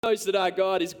Knows that our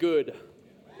God is good?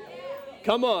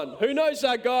 Come on, who knows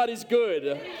our God is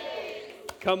good?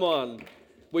 Come on,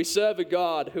 we serve a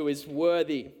God who is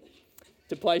worthy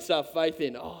to place our faith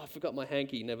in. Oh, I forgot my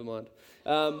hanky, never mind.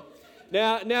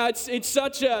 Now it's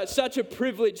such a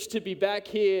privilege to be back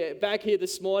here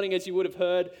this morning. As you would have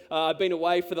heard, I've been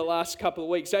away for the last couple of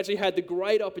weeks. I actually had the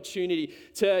great opportunity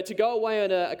to go away on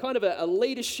a kind of a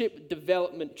leadership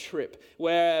development trip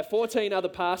where 14 other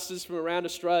pastors from around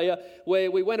Australia,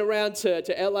 where we went around to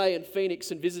LA and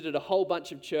Phoenix and visited a whole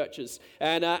bunch of churches.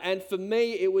 And for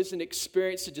me, it was an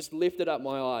experience that just lifted up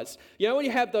my eyes. You know, when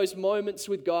you have those moments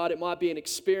with God, it might be an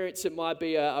experience, it might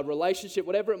be a relationship,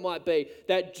 whatever it might be,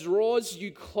 that draws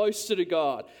you closer to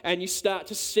God and you start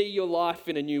to see your life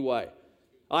in a new way.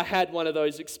 I had one of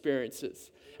those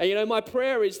experiences. And you know, my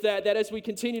prayer is that as we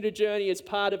continue to journey as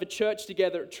part of a church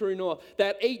together at True North,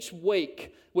 that each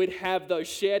week we'd have those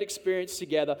shared experiences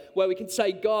together where we can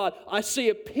say, God, I see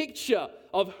a picture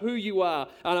of who you are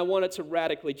and I want it to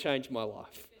radically change my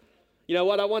life. You know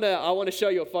what, I want to show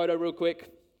you a photo real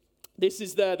quick. This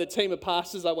is the team of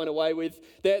pastors I went away with.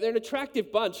 They're an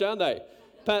attractive bunch, aren't they?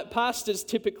 Pastors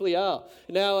typically are.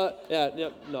 Now,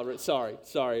 sorry,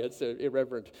 it's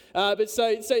irreverent. But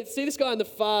so see this guy on the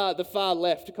far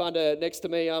left, kind of next to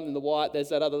me. I'm in the white. There's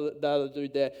the other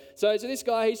dude there. So this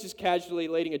guy, he's just casually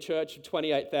leading a church of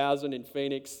 28,000 in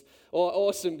Phoenix.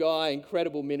 Awesome guy,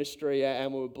 incredible ministry,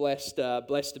 and we were blessed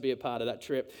to be a part of that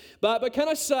trip. But can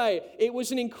I say, it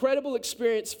was an incredible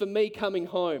experience for me coming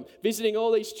home, visiting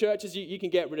all these churches. You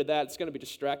can get rid of that; it's going to be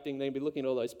distracting. Then be looking at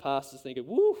all those pastors, thinking,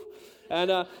 "Woo!" And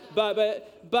but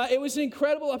it was an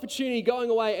incredible opportunity going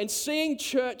away and seeing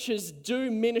churches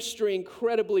do ministry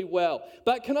incredibly well.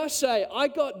 But can I say, I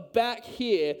got back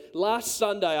here last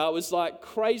Sunday. I was like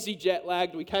crazy jet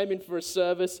lagged. We came in for a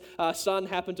service. Our son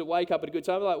happened to wake up at a good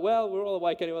time. I'm like, well, we're all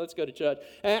awake anyway. Let's go to church.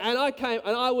 And I came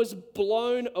and I was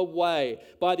blown away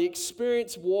by the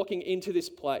experience walking into this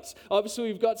place.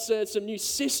 Obviously, we've got some new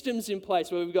systems in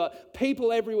place where we've got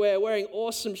people everywhere wearing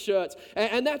awesome shirts,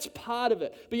 and that's part of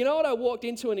it. But you know what? I walked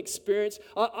into an experience.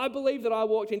 I believe that I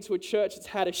walked into a church that's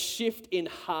had a shift in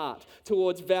heart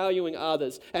towards valuing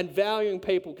others and valuing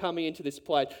people coming into this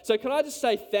place. So can I just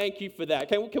say thank you for that?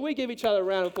 Can we give each other a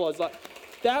round of applause? Like,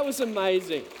 that was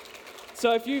amazing.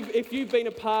 So if you've been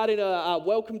a part in our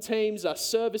welcome teams, our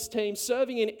service teams,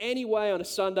 serving in any way on a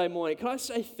Sunday morning, can I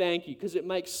say thank you, because it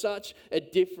makes such a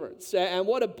difference. And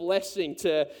what a blessing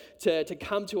to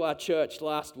come to our church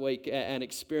last week and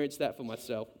experience that for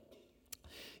myself.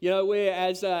 You know, we're,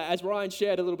 as Ryan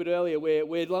shared a little bit earlier,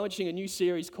 we're launching a new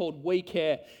series called We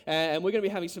Care, and we're going to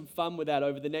be having some fun with that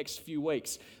over the next few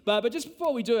weeks. But just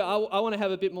before we do it, I want to have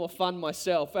a bit more fun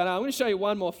myself, and I'm going to show you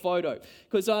one more photo,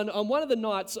 because on one of the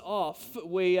nights off,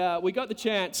 we got the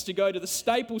chance to go to the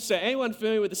Staples Center. Anyone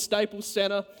familiar with the Staples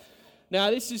Center? Now,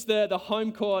 this is the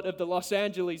home court of the Los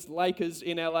Angeles Lakers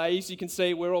in LA. As you can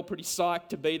see, we're all pretty psyched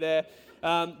to be there.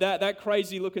 That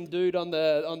crazy-looking dude on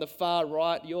the far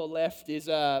right, your left, is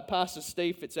Pastor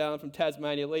Steve Fitzallen from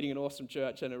Tasmania, leading an awesome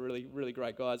church and a really, really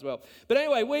great guy as well. But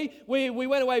anyway, we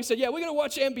went away. We said, yeah, we're going to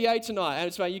watch NBA tonight. And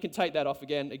it's funny, you can take that off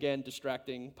again,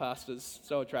 distracting pastors,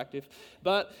 so attractive.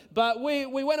 But we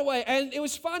went away, and it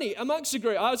was funny. Amongst the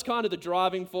group, I was kind of the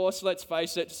driving force, let's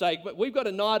face it, to say, we've got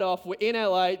a night off, we're in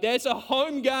LA, there's a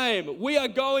home game, we are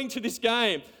going to this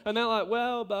game. And they're like,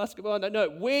 well, basketball, no,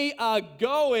 we are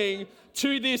going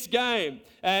to this game.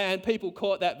 And people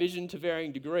caught that vision to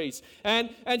varying degrees. And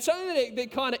something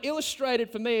that kind of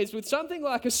illustrated for me is with something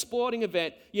like a sporting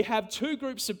event, you have two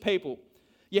groups of people.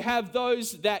 You have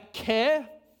those that care,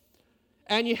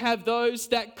 and you have those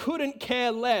that couldn't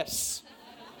care less.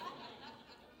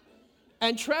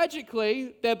 And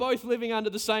tragically, they're both living under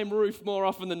the same roof more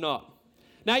often than not.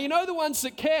 Now, you know the ones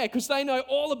that care because they know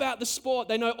all about the sport,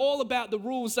 they know all about the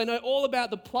rules, they know all about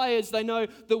the players, they know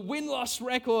the win-loss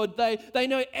record, they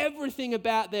know everything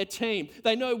about their team.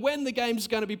 They know when the game's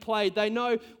going to be played, they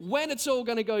know when it's all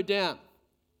going to go down.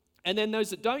 And then those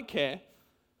that don't care,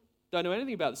 don't know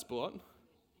anything about the sport,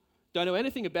 don't know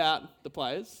anything about the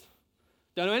players,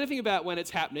 don't know anything about when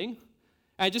it's happening,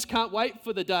 and just can't wait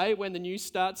for the day when the news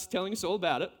starts telling us all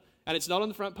about it. And it's not on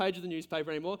the front page of the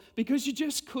newspaper anymore because you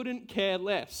just couldn't care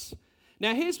less.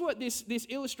 Now, here's what this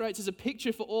illustrates as a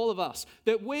picture for all of us,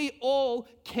 that we all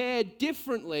care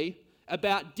differently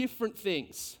about different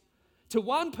things. To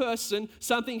one person,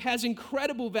 something has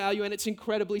incredible value and it's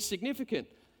incredibly significant.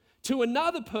 To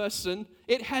another person,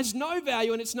 it has no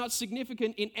value and it's not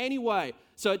significant in any way.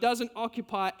 So it doesn't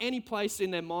occupy any place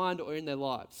in their mind or in their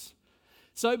lives.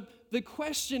 So the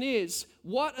question is,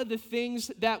 what are the things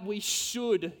that we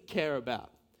should care about?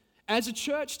 As a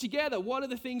church together, what are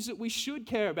the things that we should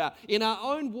care about? In our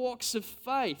own walks of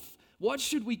faith, what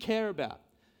should we care about?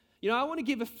 I want to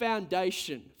give a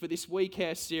foundation for this We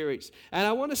Care series. And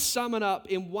I want to sum it up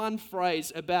in one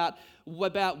phrase about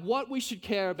what we should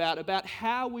care about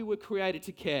how we were created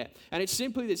to care. And it's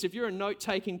simply this. If you're a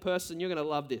note-taking person, you're going to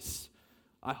love this.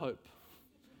 I hope.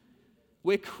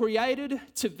 We're created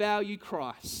to value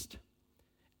Christ.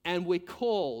 And we're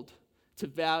called to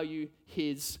value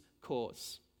His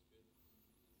cause.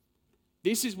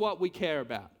 This is what we care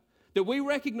about. That we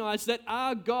recognize that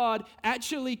our God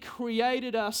actually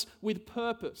created us with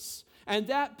purpose. And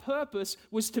that purpose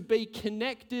was to be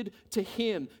connected to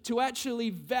Him, to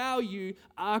actually value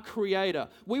our Creator.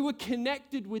 We were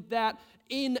connected with that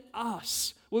in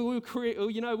us. We were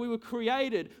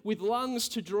created with lungs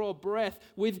to draw breath,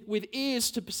 with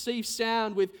ears to perceive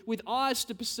sound, with eyes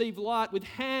to perceive light, with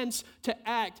hands to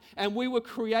act. And we were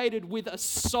created with a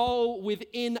soul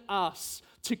within us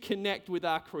to connect with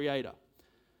our Creator.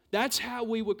 That's how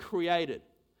we were created.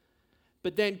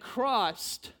 But then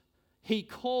Christ, He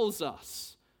calls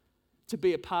us to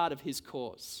be a part of His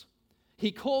cause.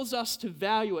 He calls us to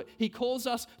value it. He calls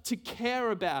us to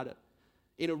care about it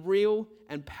in a real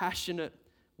and passionate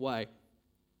way.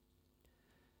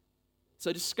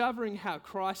 So discovering how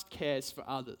Christ cares for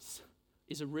others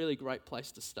is a really great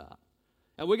place to start.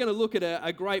 And we're going to look at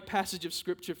a great passage of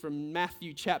Scripture from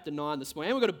Matthew chapter 9 this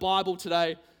morning. And we've got a Bible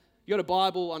today. You got a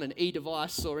Bible on an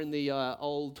e-device or in the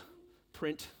old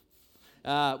print?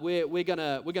 We're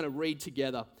gonna read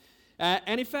together.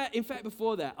 And in fact,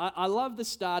 before that, I love the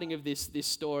starting of this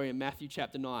story in Matthew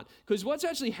chapter 9. Because what's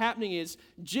actually happening is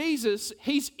Jesus,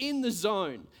 He's in the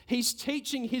zone. He's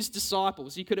teaching His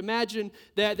disciples. You could imagine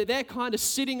that they're kind of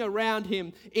sitting around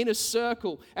Him in a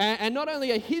circle. And not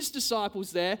only are His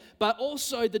disciples there, but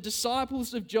also the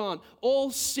disciples of John, all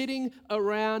sitting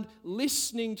around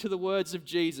listening to the words of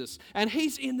Jesus. And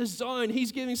He's in the zone.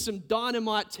 He's giving some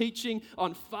dynamite teaching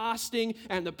on fasting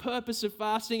and the purpose of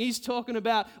fasting. He's talking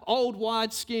about old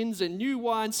wineskins and new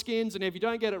wineskins, and if you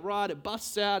don't get it right, it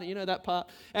busts out, and you know that part.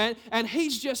 And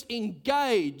He's just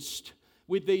engaged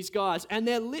with these guys, and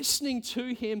they're listening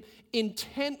to Him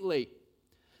intently.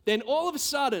 Then all of a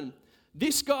sudden,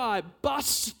 this guy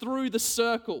busts through the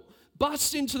circle,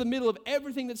 busts into the middle of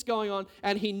everything that's going on,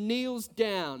 and he kneels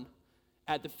down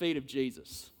at the feet of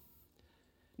Jesus.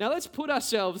 Now let's put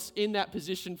ourselves in that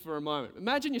position for a moment.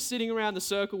 Imagine you're sitting around the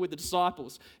circle with the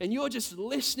disciples and you're just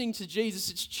listening to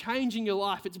Jesus. It's changing your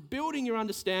life. It's building your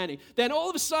understanding. Then all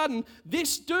of a sudden,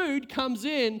 this dude comes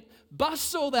in,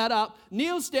 busts all that up,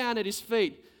 kneels down at His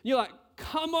feet. And you're like,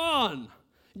 come on.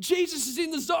 Jesus is in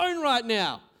the zone right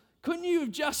now. Couldn't you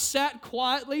have just sat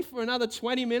quietly for another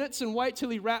 20 minutes and wait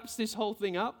till He wraps this whole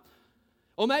thing up?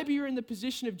 Or maybe you're in the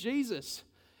position of Jesus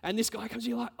and this guy comes and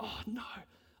you're like, oh no.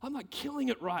 I'm like killing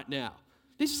it right now.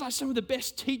 This is like some of the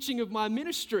best teaching of my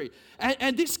ministry.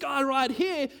 And this guy right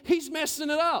here, he's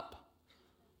messing it up.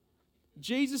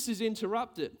 Jesus is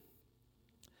interrupted.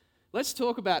 Let's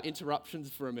talk about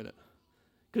interruptions for a minute.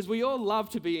 Because we all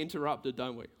love to be interrupted,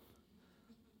 don't we?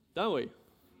 Don't we?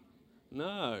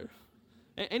 No.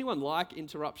 Anyone like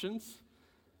interruptions?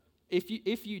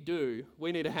 If you do,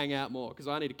 we need to hang out more because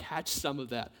I need to catch some of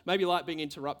that. Maybe you like being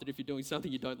interrupted if you're doing something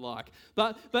you don't like.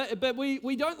 But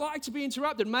we don't like to be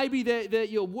interrupted. Maybe that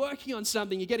you're working on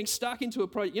something, you're getting stuck into a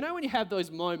project. You know when you have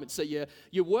those moments that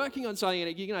you're working on something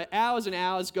and hours and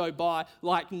hours go by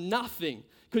like nothing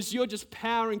because you're just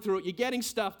powering through it, you're getting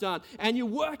stuff done, and you're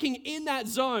working in that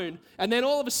zone, and then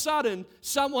all of a sudden,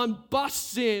 someone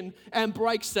busts in and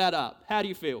breaks that up. How do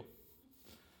you feel?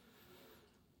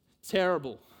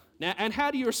 Terrible. Now, and how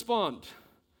do you respond?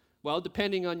 Well,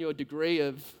 depending on your degree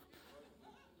of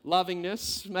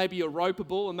lovingness, maybe you're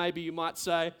ropeable, or maybe you might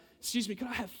say, excuse me, could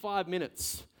I have 5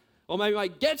 minutes? Or maybe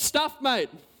like, get stuffed, mate.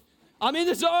 I'm in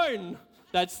the zone.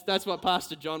 That's what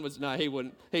Pastor John was. No, he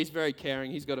wouldn't. He's very caring.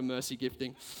 He's got a mercy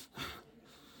gifting.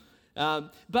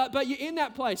 But you're in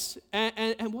that place,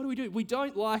 and what do? We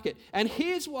don't like it. And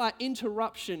here's why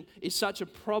interruption is such a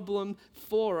problem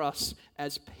for us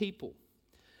as people.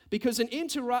 Because an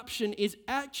interruption is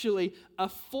actually a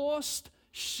forced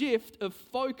shift of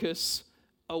focus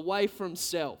away from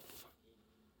self.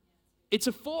 It's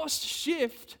a forced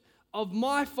shift of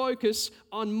my focus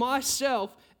on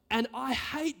myself, and I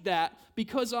hate that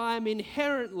because I am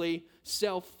inherently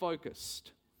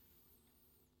self-focused.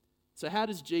 So how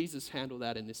does Jesus handle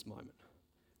that in this moment?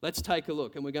 Let's take a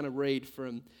look, and we're going to read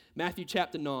from Matthew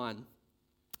chapter 9,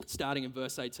 starting in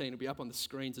verse 18. It'll be up on the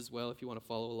screens as well if you want to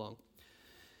follow along.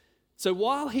 So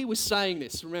while He was saying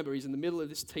this, remember, He's in the middle of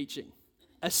this teaching.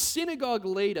 A synagogue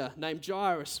leader named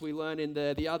Jairus, we learn in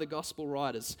the other gospel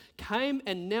writers, came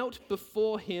and knelt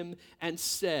before him and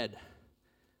said,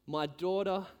 "My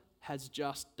daughter has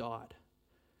just died.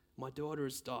 My daughter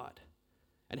has died."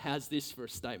 And has this for a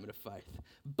statement of faith.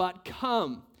 "But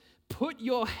come, put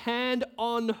your hand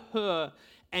on her,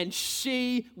 and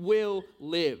she will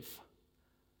live."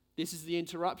 This is the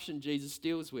interruption Jesus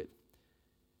deals with.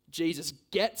 Jesus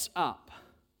gets up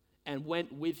and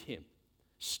went with him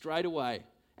straight away,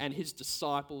 and his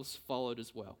disciples followed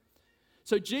as well.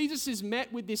 So Jesus is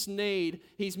met with this need,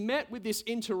 he's met with this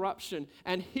interruption,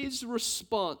 and his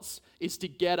response is to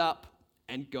get up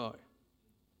and go.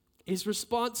 His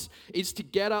response is to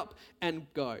get up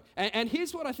and go. And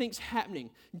here's what I think is happening.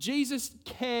 Jesus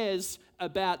cares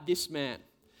about this man.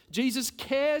 Jesus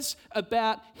cares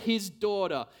about his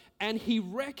daughter, and he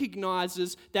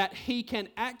recognizes that he can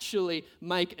actually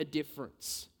make a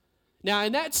difference. Now,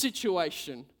 in that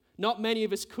situation, not many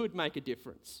of us could make a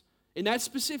difference. In that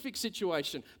specific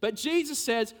situation. But Jesus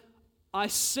says, I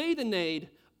see the need,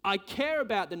 I care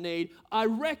about the need, I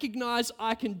recognize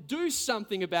I can do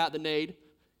something about the need.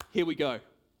 Here we go.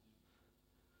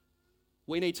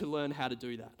 We need to learn how to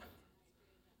do that.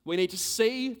 We need to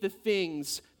see the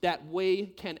things that we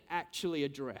can actually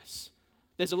address.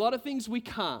 There's a lot of things we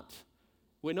can't.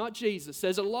 We're not Jesus.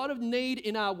 There's a lot of need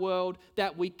in our world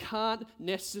that we can't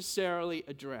necessarily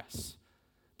address.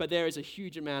 But there is a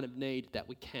huge amount of need that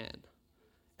we can.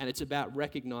 And it's about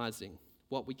recognizing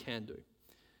what we can do.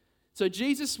 So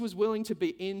Jesus was willing to be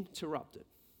interrupted.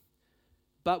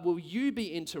 But will you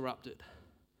be interrupted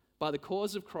by the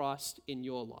cause of Christ in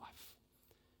your life?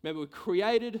 Remember, we're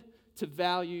created to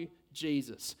value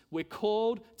Jesus. We're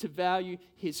called to value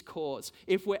his cause.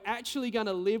 If we're actually going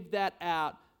to live that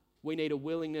out, we need a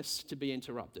willingness to be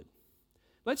interrupted.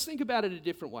 Let's think about it a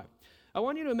different way. I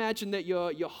want you to imagine that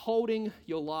you're holding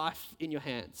your life in your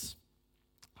hands.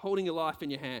 Holding your life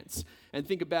in your hands. And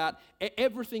think about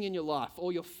everything in your life.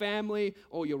 All your family,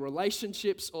 all your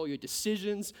relationships, all your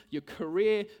decisions, your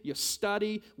career, your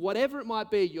study, whatever it might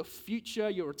be, your future,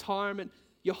 your retirement.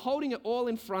 You're holding it all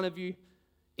in front of you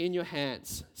in your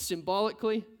hands.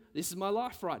 Symbolically, this is my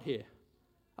life right here.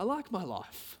 I like my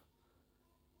life.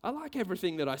 I like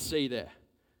everything that I see there.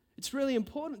 It's really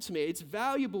important to me. It's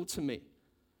valuable to me.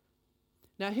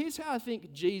 Now, here's how I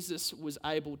think Jesus was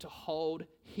able to hold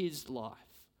his life.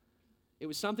 It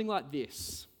was something like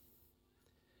this.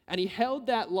 And he held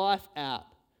that life out.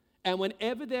 And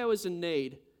whenever there was a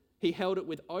need, he held it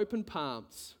with open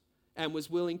palms and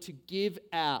was willing to give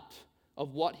out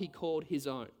of what he called his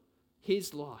own,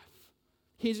 his life,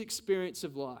 his experience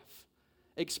of life,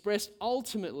 expressed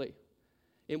ultimately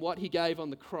in what he gave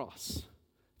on the cross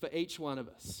for each one of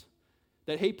us.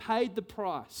 That he paid the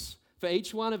price for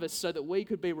each one of us so that we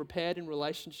could be repaired in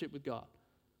relationship with God.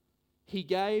 He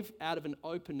gave out of an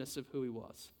openness of who he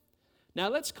was. Now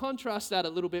let's contrast that a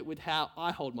little bit with how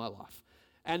I hold my life.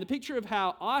 And the picture of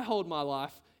how I hold my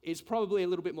life is probably a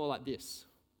little bit more like this.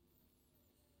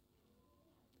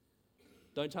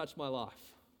 Don't touch my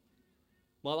life.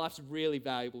 My life's really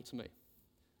valuable to me.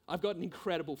 I've got an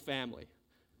incredible family.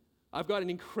 I've got an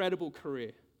incredible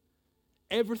career.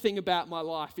 Everything about my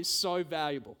life is so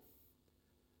valuable.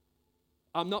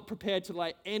 I'm not prepared to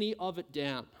lay any of it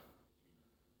down.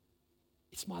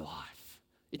 It's my life.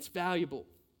 It's valuable.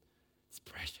 It's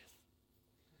precious.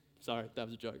 Sorry, that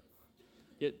was a joke.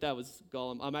 Yeah, that was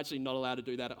Gollum. I'm actually not allowed to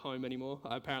do that at home anymore.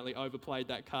 I apparently overplayed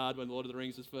that card when Lord of the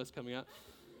Rings was first coming out.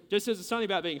 Just as it's something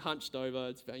about being hunched over.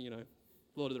 It's,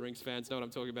 Lord of the Rings fans know what I'm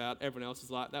talking about. Everyone else is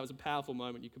like, that was a powerful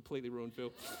moment. You completely ruined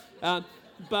Phil.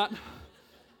 But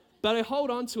I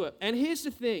hold on to it. And here's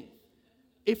the thing.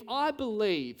 If I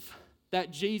believe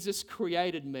that Jesus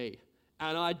created me,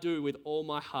 and I do with all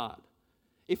my heart,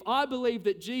 if I believe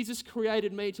that Jesus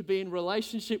created me to be in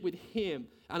relationship with him,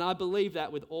 and I believe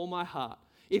that with all my heart,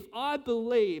 if I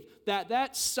believe that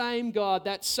that same God,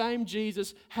 that same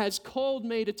Jesus has called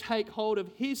me to take hold of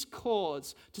his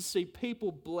cause to see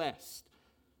people blessed,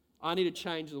 I need to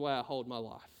change the way I hold my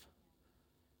life.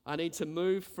 I need to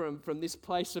move from this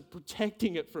place of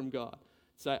protecting it from God.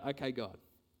 Say, okay, God,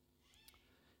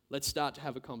 let's start to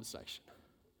have a conversation.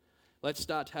 Let's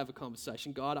start to have a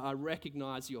conversation. God, I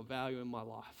recognize your value in my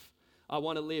life. I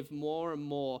want to live more and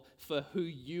more for who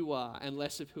you are and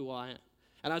less of who I am.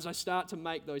 And as I start to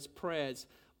make those prayers,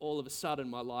 all of a sudden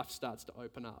my life starts to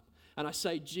open up. And I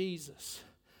say, Jesus,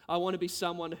 I want to be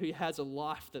someone who has a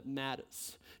life that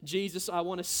matters. Jesus, I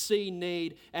want to see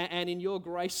need, and in your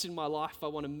grace in my life, I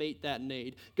want to meet that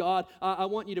need. God, I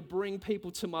want you to bring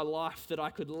people to my life that I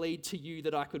could lead to you,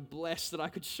 that I could bless, that I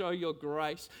could show your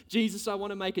grace. Jesus, I want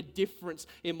to make a difference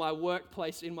in my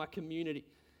workplace, in my community.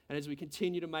 And as we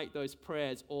continue to make those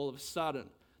prayers, all of a sudden,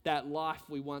 that life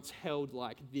we once held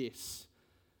like this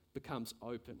becomes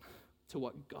open to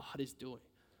what God is doing,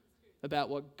 about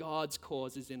what God's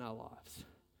cause is in our lives.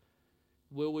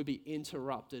 Will we be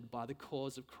interrupted by the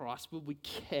cause of Christ? Will we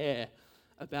care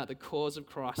about the cause of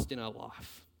Christ in our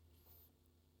life?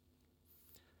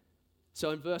 So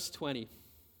in verse 20,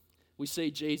 we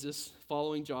see Jesus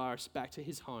following Jairus back to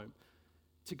his home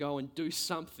to go and do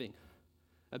something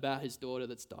about his daughter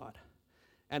that's died.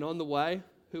 And on the way,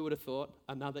 who would have thought?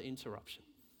 Another interruption.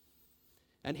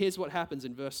 And here's what happens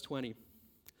in verse 20.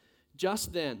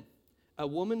 Just then, a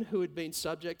woman who had been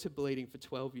subject to bleeding for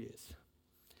 12 years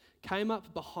came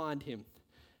up behind him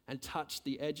and touched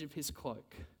the edge of his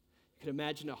cloak. You can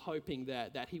imagine her hoping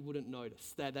that he wouldn't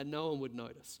notice, that no one would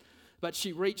notice. But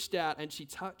she reached out and she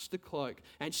touched the cloak,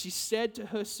 and she said to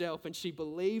herself, and she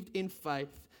believed in faith,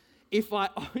 if I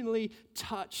only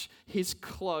touch his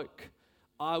cloak,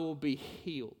 I will be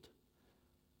healed.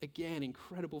 Again,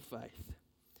 incredible faith.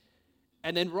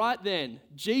 And then right then,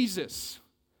 Jesus,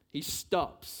 he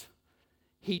stops,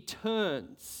 he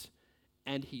turns,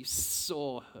 and he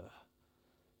saw her.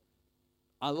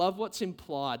 I love what's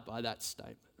implied by that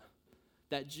statement,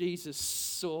 that Jesus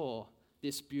saw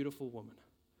this beautiful woman,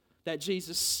 that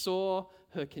Jesus saw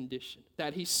her condition,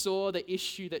 that he saw the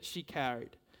issue that she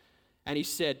carried. And he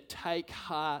said, take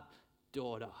heart,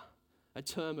 daughter, a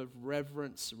term of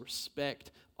reverence, respect,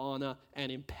 honor,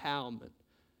 and empowerment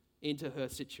into her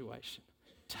situation.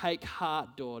 Take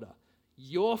heart, daughter,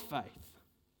 your faith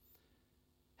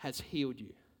has healed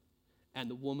you. And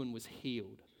the woman was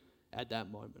healed at that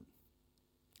moment.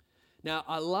 Now,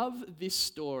 I love this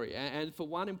story, and for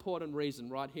one important reason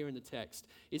right here in the text,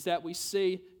 is that we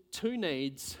see two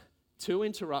needs, two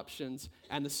interruptions,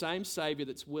 and the same Savior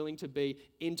that's willing to be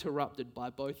interrupted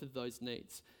by both of those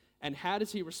needs. And how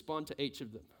does he respond to each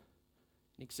of them?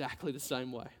 In exactly the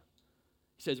same way.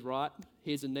 He says, right,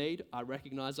 here's a need. I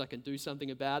recognize I can do something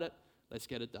about it. Let's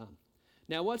get it done.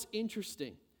 Now, what's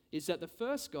interesting is that the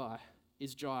first guy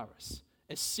is Jairus,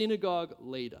 a synagogue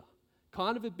leader.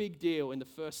 Kind of a big deal in the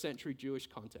first century Jewish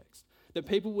context. The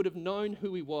people would have known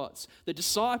who he was. The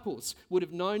disciples would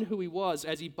have known who he was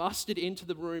as he busted into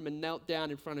the room and knelt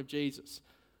down in front of Jesus.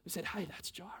 He said, hey,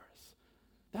 that's Jairus.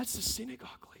 That's the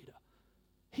synagogue leader.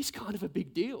 He's kind of a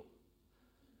big deal.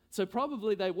 So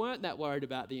probably they weren't that worried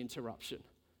about the interruption.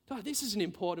 Oh, this is an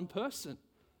important person.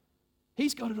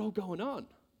 He's got it all going on.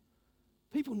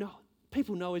 People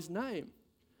know his name.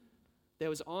 There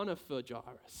was honor for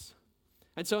Jairus.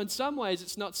 And so in some ways,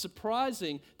 it's not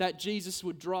surprising that Jesus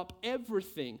would drop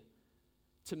everything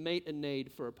to meet a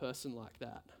need for a person like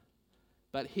that.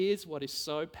 But here's what is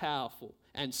so powerful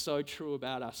and so true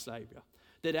about our Savior,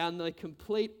 that on the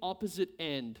complete opposite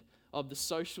end of the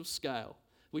social scale,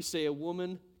 we see a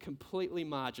woman completely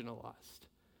marginalized.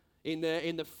 In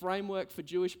the framework for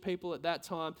Jewish people at that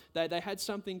time, they had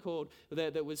something called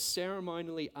that was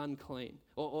ceremonially unclean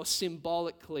or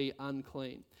symbolically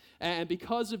unclean. And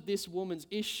because of this woman's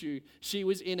issue, she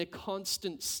was in a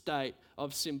constant state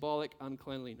of symbolic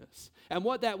uncleanliness. And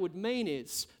what that would mean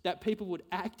is that people would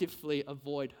actively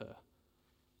avoid her.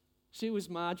 She was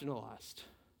marginalized.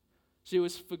 She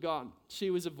was forgotten. She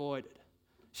was avoided.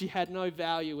 She had no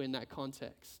value in that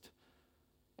context.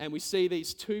 And we see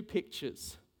these two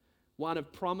pictures, one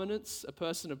of prominence, a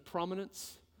person of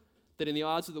prominence that in the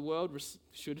eyes of the world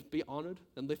should be honored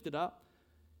and lifted up,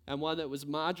 and one that was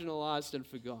marginalized and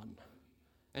forgotten.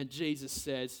 And Jesus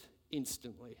says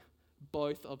instantly,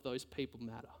 both of those people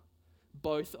matter.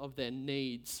 Both of their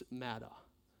needs matter.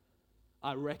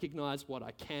 I recognize what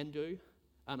I can do,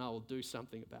 and I will do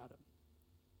something about it.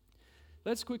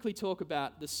 Let's quickly talk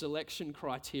about the selection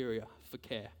criteria for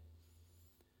care.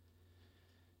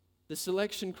 The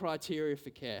selection criteria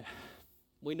for care.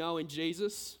 We know in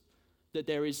Jesus that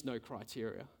there is no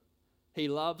criteria. He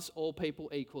loves all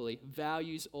people equally,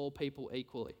 values all people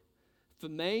equally. For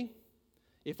me,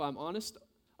 if I'm honest,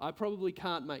 I probably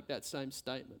can't make that same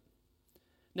statement.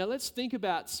 Now let's think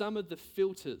about some of the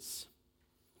filters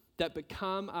that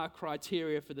become our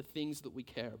criteria for the things that we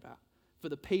care about, for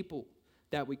the people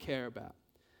that we care about.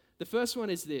 The first one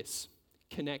is this: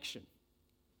 connection.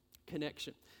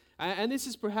 Connection. And this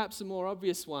is perhaps a more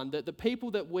obvious one, that the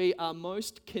people that we are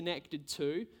most connected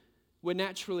to, we're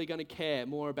naturally going to care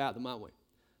more about them, aren't we?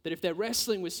 That if they're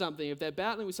wrestling with something, if they're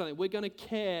battling with something, we're going to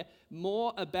care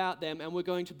more about them, and we're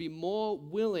going to be more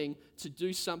willing to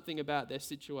do something about their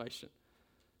situation.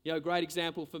 You know, a great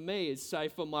example for me is, say,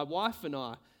 for my wife and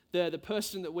I, the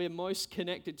person that we're most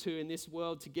connected to in this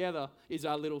world together is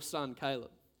our little son, Caleb.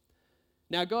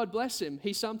 Now, God bless him,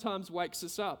 he sometimes wakes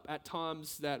us up at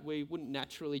times that we wouldn't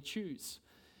naturally choose.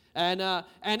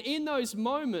 And in those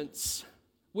moments,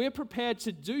 we're prepared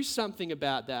to do something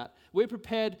about that. We're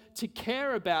prepared to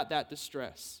care about that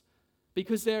distress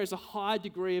because there is a high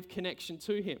degree of connection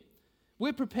to Him.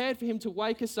 We're prepared for Him to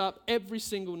wake us up every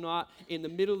single night in the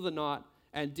middle of the night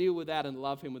and deal with that and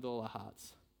love Him with all our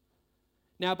hearts.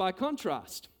 Now, by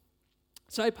contrast,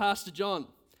 say Pastor John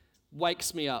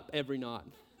wakes me up every night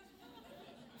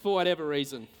for whatever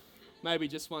reason. Maybe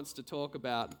just wants to talk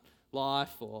about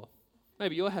life, or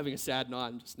maybe you're having a sad night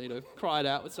and just need to cry it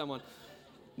out with someone.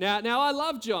 Now I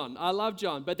love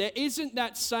John, but there isn't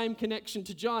that same connection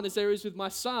to John as there is with my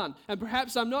son. And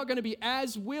perhaps I'm not going to be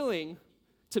as willing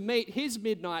to meet his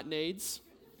midnight needs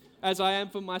as I am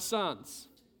for my son's,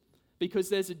 because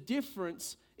there's a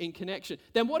difference in connection.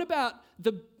 Then what about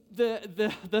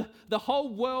the whole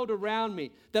world around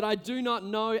me that I do not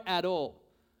know at all,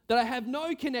 that I have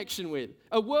no connection with,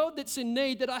 a world that's in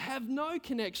need that I have no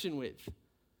connection with?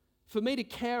 For me to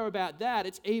care about that,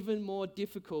 it's even more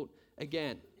difficult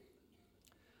again.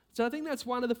 So I think that's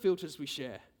one of the filters we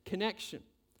share, connection.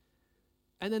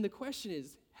 And then the question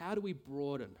is, how do we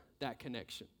broaden that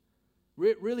connection?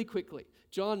 Really quickly,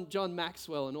 John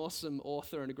Maxwell, an awesome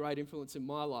author and a great influence in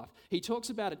my life, he talks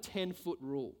about a 10-foot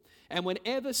rule. And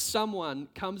whenever someone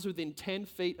comes within 10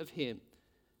 feet of him,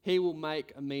 he will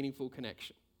make a meaningful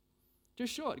connection.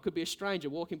 Just short. It could be a stranger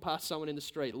walking past someone in the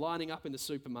street, lining up in the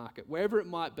supermarket, wherever it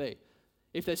might be.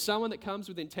 If there's someone that comes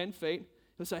within 10 feet,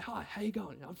 he'll say, "Hi, how you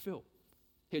going? I'm Phil."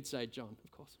 He'd say, "John,"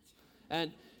 of course.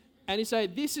 And he'd say,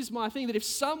 "This is my thing, that if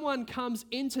someone comes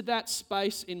into that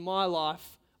space in my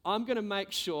life, I'm going to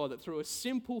make sure that through a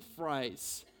simple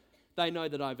phrase, they know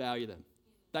that I value them.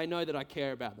 They know that I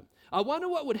care about them." I wonder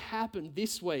what would happen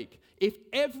this week if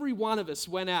every one of us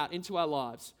went out into our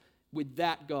lives with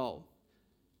that goal.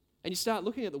 And you start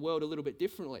looking at the world a little bit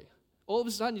differently. All of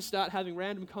a sudden, you start having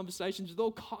random conversations with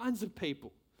all kinds of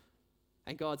people.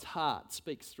 And God's heart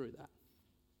speaks through that.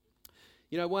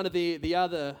 You know, one of the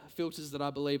other filters that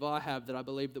I believe I have, that I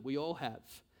believe that we all have,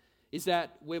 is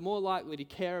that we're more likely to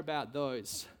care about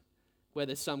those where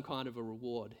there's some kind of a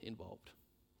reward involved.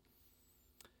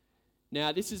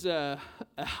 Now, this is a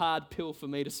hard pill for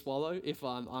me to swallow, if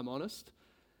I'm honest.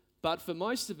 But for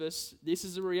most of us, this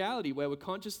is a reality, where we're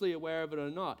consciously aware of it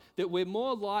or not, that we're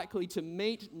more likely to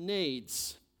meet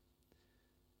needs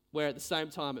where at the same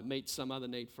time it meets some other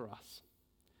need for us.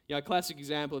 You know, a classic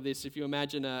example of this, if you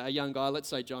imagine a young guy, let's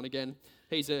say John again,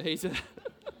 he's a he's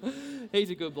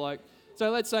a good bloke.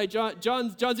 So let's say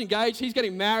John's engaged, he's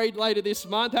getting married later this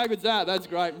month. How good's that? That's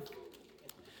great.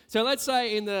 So let's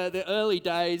say in the early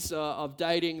days of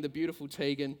dating the beautiful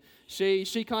Tegan,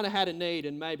 she kind of had a need,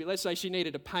 and maybe let's say she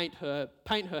needed to paint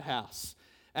her house.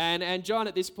 And John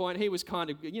at this point, he was kind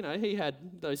of, you know, he had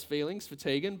those feelings for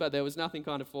Tegan, but there was nothing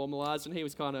kind of formalized, and he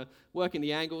was kind of working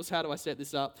the angles. How do I set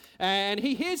this up? And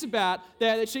he hears about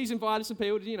that she's invited some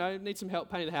people to, you know, need some help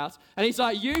painting the house. And he's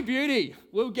like, "You beauty,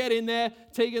 we'll get in there.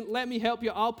 Tegan, let me help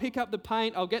you. I'll pick up the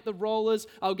paint. I'll get the rollers.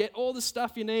 I'll get all the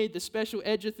stuff you need, the special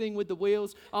edger thing with the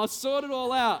wheels. I'll sort it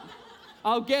all out.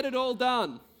 I'll get it all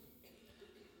done."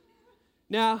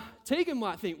 Now, Tegan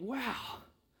might think, "Wow,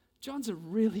 John's a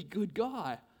really good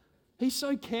guy. He's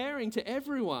so caring to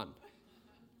everyone."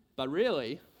 But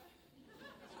really,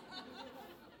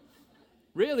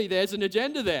 there's an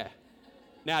agenda there.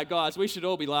 Now, guys, we should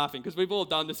all be laughing because we've all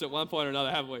done this at one point or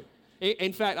another, haven't we?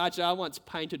 In fact, actually, I once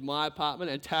painted my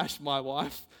apartment and Tash, my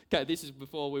wife. Okay, this is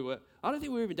before we were, I don't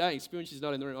think we were even dating. Spoon, she's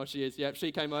not in the room. Oh, she is. Yeah,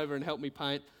 she came over and helped me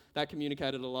paint. That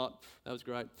communicated a lot. That was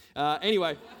great.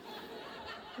 Anyway.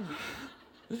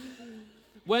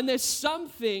 When there's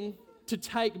something to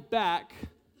take back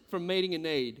from meeting a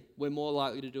need, we're more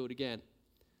likely to do it again.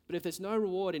 But if there's no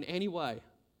reward in any way,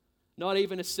 not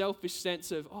even a selfish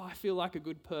sense of, "Oh, I feel like a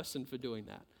good person for doing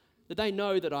that," that they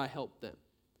know that I helped them,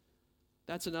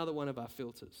 that's another one of our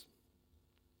filters.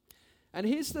 And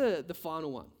here's the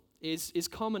final one, is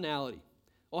commonality,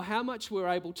 or how much we're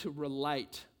able to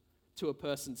relate to a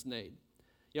person's need.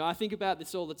 You know, I think about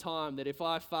this all the time, that if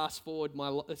I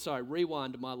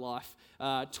rewind my life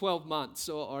 12 months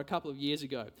or a couple of years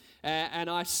ago, and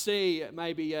I see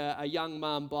maybe a young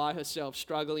mum by herself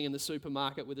struggling in the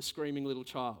supermarket with a screaming little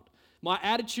child. My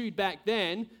attitude back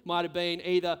then might have been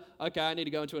either, "Okay, I need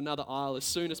to go into another aisle as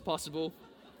soon as possible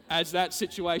as that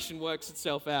situation works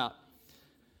itself out."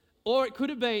 Or it could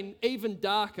have been even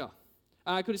darker.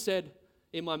 I could have said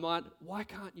in my mind, "Why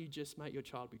can't you just make your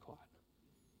child be quiet?"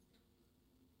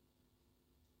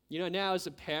 You know, now as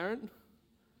a parent,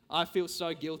 I feel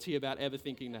so guilty about ever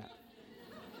thinking that.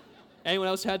 Anyone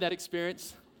else had that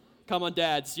experience? Come on,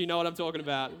 dads, you know what I'm talking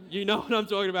about. You know what I'm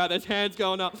talking about. There's hands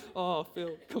going up. Oh,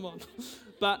 Phil, come on.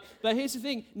 But here's the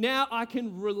thing. Now I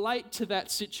can relate to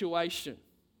that situation.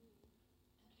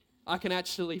 I can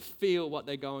actually feel what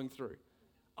they're going through.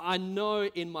 I know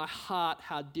in my heart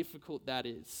how difficult that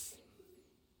is.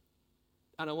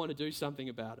 And I want to do something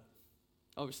about it.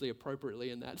 Obviously appropriately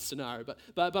in that scenario.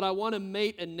 But I want to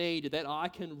meet a need that I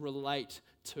can relate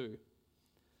to.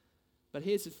 But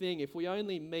here's the thing. If we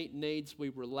only meet needs we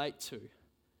relate to,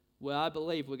 well, I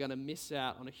believe we're going to miss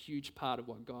out on a huge part of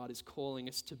what God is calling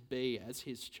us to be as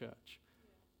His church.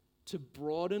 To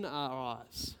broaden our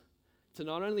eyes. To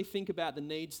not only think about the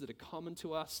needs that are common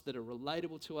to us, that are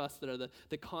relatable to us, that are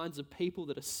the kinds of people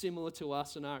that are similar to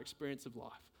us in our experience of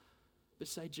life. But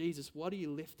say, Jesus, what are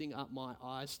you lifting up my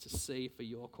eyes to see for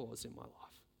your cause in my life?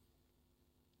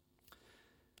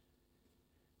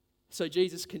 So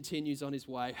Jesus continues on his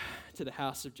way to the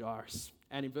house of Jairus.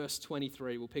 And in verse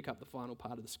 23, we'll pick up the final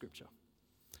part of the scripture.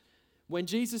 When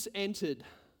Jesus entered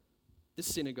the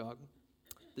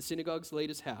synagogue's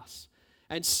leader's house,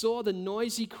 and saw the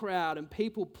noisy crowd and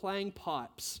people playing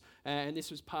pipes, and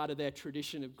this was part of their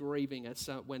tradition of grieving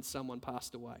when someone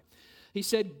passed away. He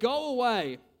said, "Go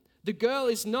away, the girl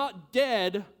is not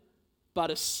dead,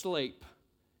 but asleep."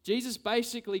 Jesus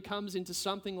basically comes into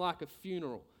something like a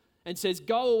funeral and says,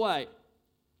 "Go away.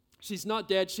 She's not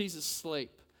dead, she's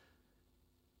asleep."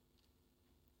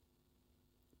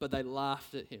 But they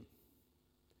laughed at him.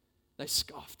 They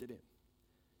scoffed at him.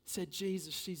 Said,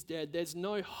 "Jesus, she's dead. There's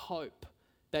no hope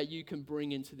that you can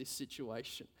bring into this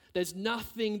situation. There's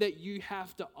nothing that you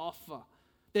have to offer.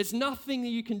 There's nothing that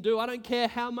you can do. I don't care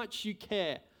how much you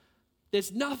care.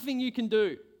 There's nothing you can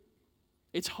do.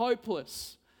 It's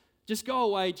hopeless. Just go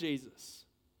away, Jesus."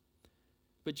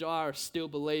 But Jairus, still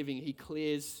believing, he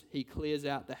clears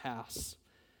out the house.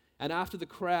 And after the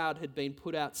crowd had been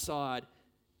put outside,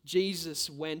 Jesus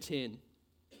went in.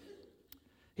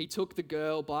 He took the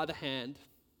girl by the hand,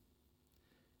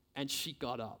 and she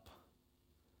got up.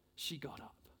 She got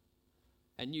up.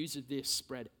 And news of this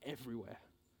spread everywhere,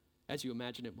 as you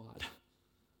imagine it might.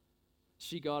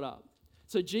 She got up.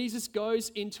 So Jesus goes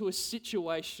into a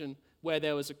situation where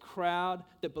there was a crowd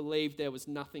that believed there was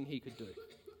nothing he could do.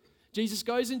 Jesus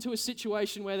goes into a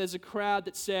situation where there's a crowd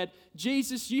that said,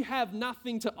 "Jesus, you have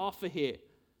nothing to offer here.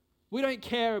 We don't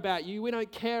care about you. We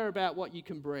don't care about what you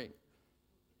can bring.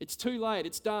 It's too late.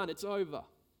 It's done. It's over."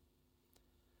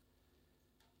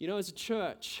 You know, as a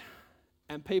church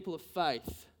and people of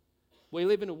faith, we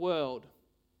live in a world,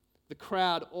 the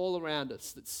crowd all around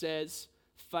us, that says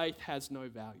faith has no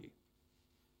value.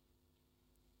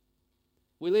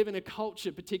 We live in a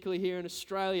culture, particularly here in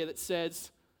Australia, that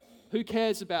says, who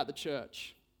cares about the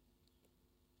church?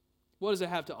 What does it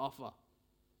have to offer?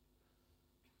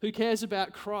 Who cares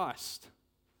about Christ?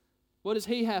 What does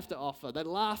he have to offer? They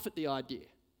laugh at the idea.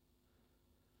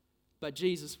 But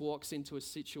Jesus walks into a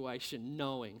situation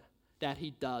knowing that he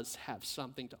does have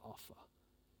something to offer.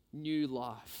 New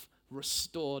life,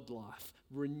 restored life,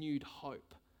 renewed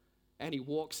hope. And he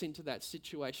walks into that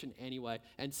situation anyway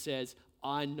and says,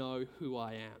 "I know who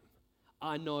I am.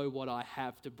 I know what I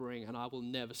have to bring, and I will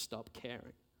never stop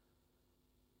caring."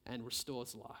 And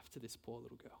restores life to this poor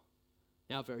little girl.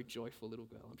 Now a very joyful little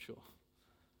girl, I'm sure.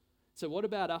 So what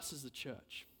about us as the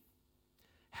church?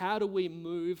 How do we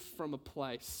move from a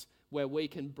place where we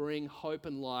can bring hope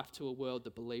and life to a world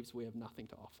that believes we have nothing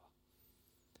to offer?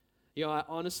 You know, I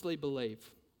honestly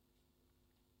believe,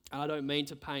 and I don't mean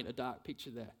to paint a dark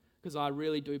picture there, because I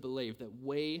really do believe that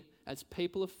we, as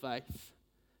people of faith,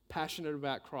 passionate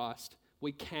about Christ,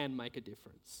 we can make a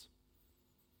difference.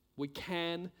 We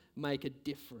can make a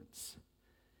difference.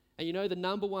 And you know, the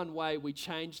number one way we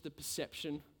change the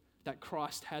perception that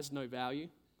Christ has no value,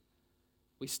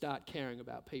 we start caring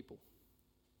about people.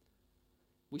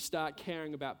 We start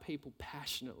caring about people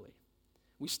passionately.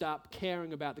 We start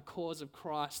caring about the cause of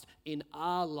Christ in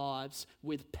our lives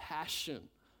with passion.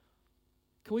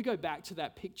 Can we go back to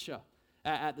that picture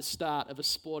at the start of a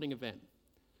sporting event?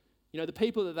 You know, the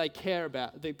people that they care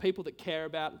about, the people that care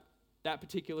about that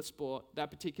particular sport, that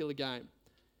particular game,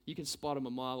 you can spot them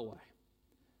a mile away.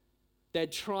 They're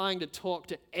trying to talk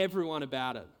to everyone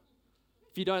about it.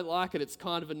 If you don't like it, it's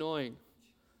kind of annoying.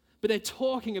 But they're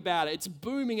talking about it. It's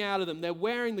booming out of them. They're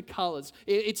wearing the colors.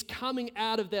 It's coming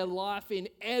out of their life in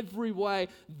every way.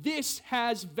 This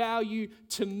has value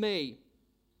to me.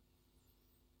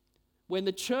 When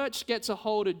the church gets a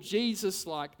hold of Jesus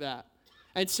like that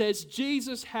and says,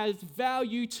 Jesus has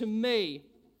value to me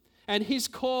and his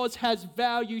cause has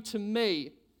value to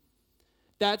me,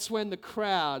 that's when the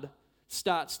crowd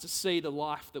starts to see the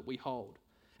life that we hold.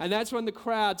 And that's when the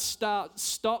crowd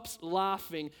stops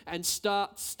laughing and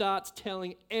starts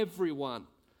telling everyone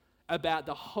about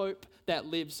the hope that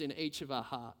lives in each of our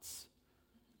hearts.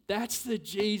 That's the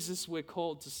Jesus we're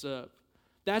called to serve.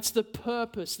 That's the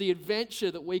purpose, the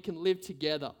adventure that we can live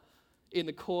together in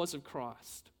the cause of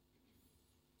Christ.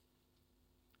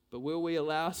 But will we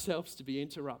allow ourselves to be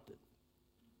interrupted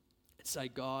and say,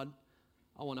 God,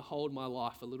 I want to hold my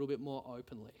life a little bit more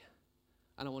openly,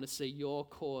 and I want to see your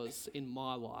cause in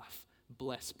my life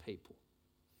bless people.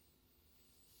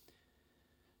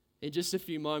 In just a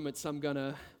few moments, I'm going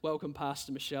to welcome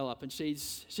Pastor Michelle up, and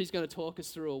she's going to talk us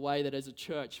through a way that as a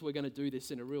church, we're going to do this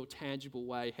in a real tangible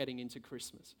way heading into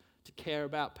Christmas, to care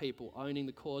about people, owning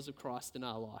the cause of Christ in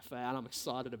our life, and I'm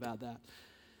excited about that.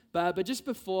 But just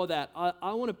before that,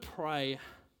 I want to pray.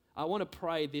 I want to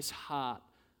pray this heart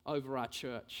over our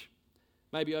church,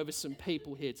 maybe over some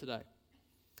people here today.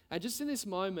 And just in this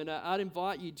moment, I'd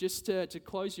invite you just to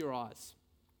close your eyes.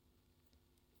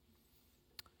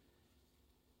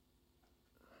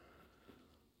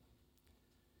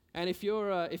 And if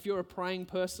you're a praying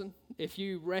person, if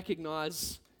you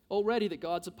recognize already that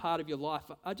God's a part of your life,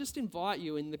 I just invite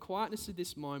you in the quietness of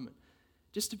this moment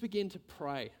just to begin to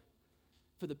pray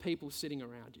for the people sitting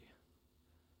around you.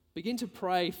 Begin to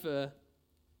pray for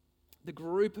the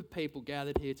group of people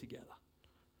gathered here together.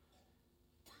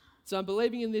 So I'm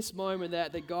believing in this moment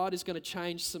that God is going to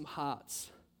change some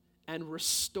hearts and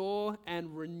restore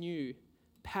and renew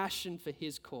passion for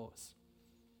his cause.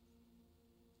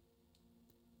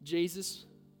 Jesus,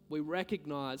 we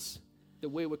recognize that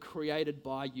we were created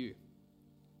by you,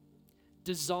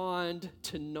 designed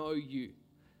to know you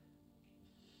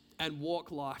and walk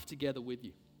life together with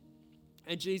you.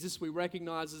 And Jesus, we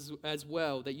recognize as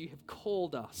well that you have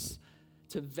called us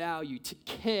to value, to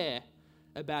care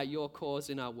about your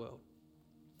cause in our world.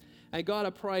 And God,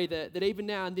 I pray that even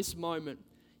now in this moment,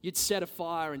 you'd set a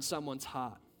fire in someone's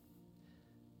heart.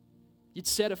 You'd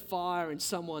set a fire in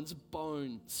someone's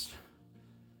bones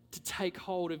to take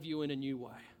hold of you in a new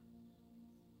way.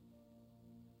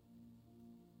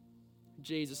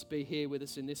 Jesus, be here with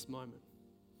us in this moment.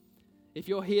 If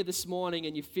you're here this morning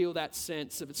and you feel that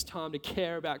sense of it's time to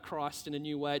care about Christ in a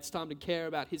new way, it's time to care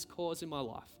about his cause in my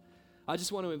life, I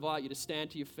just want to invite you to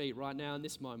stand to your feet right now in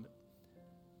this moment.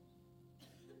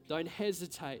 Don't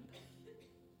hesitate.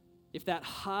 If that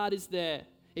heart is there,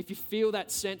 if you feel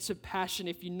that sense of passion,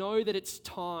 if you know that it's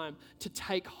time to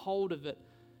take hold of it,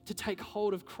 to take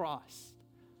hold of Christ,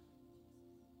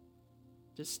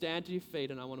 just stand to your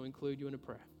feet and I want to include you in a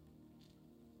prayer.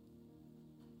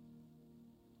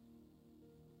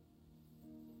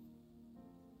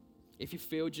 If you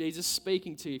feel Jesus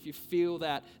speaking to you, if you feel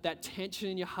that tension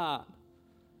in your heart,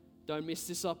 don't miss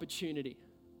this opportunity.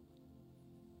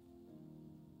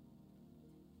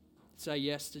 Say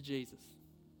yes to Jesus.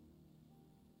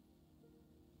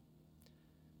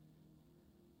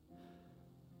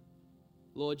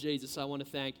 Lord Jesus, I want to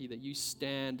thank you that you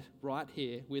stand right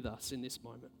here with us in this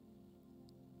moment.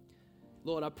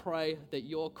 Lord, I pray that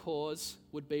your cause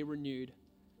would be renewed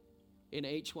in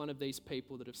each one of these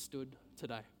people that have stood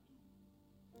today.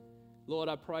 Lord,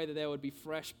 I pray that there would be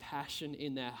fresh passion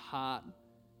in their heart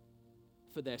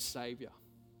for their Savior.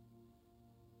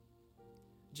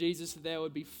 Jesus, that there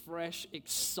would be fresh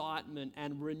excitement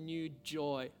and renewed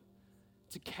joy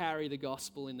to carry the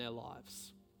gospel in their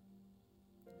lives.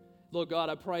 Lord God,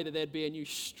 I pray that there'd be a new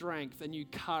strength, a new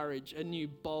courage, a new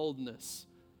boldness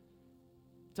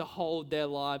to hold their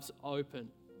lives open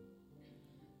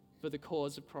for the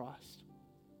cause of Christ.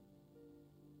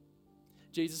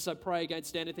 Jesus, I pray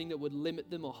against anything that would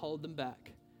limit them or hold them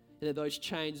back, and that those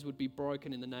chains would be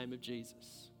broken in the name of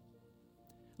Jesus.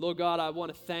 Lord God, I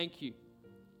want to thank you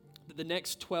that the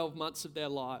next 12 months of their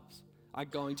lives are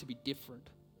going to be different.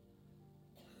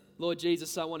 Lord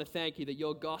Jesus, I want to thank you that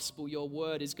your gospel, your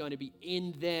word is going to be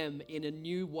in them in a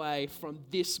new way from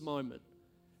this moment.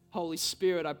 Holy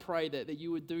Spirit, I pray that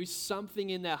you would do something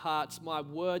in their hearts my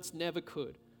words never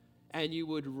could, and you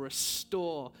would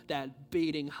restore that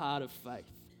beating heart of faith.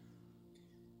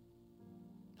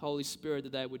 Holy Spirit,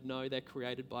 that they would know they're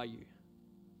created by you,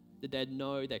 that they'd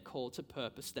know they're called to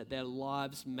purpose, that their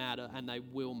lives matter and they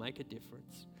will make a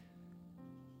difference.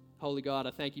 Holy God,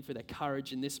 I thank you for their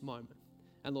courage in this moment.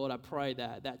 And Lord, I pray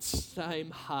that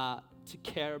same heart to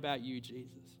care about you,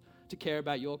 Jesus, to care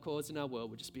about your cause in our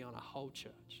world would just be on our whole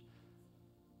church.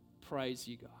 Praise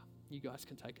you, God. You guys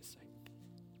can take a seat.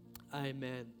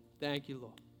 Amen. Thank you,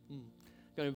 Lord.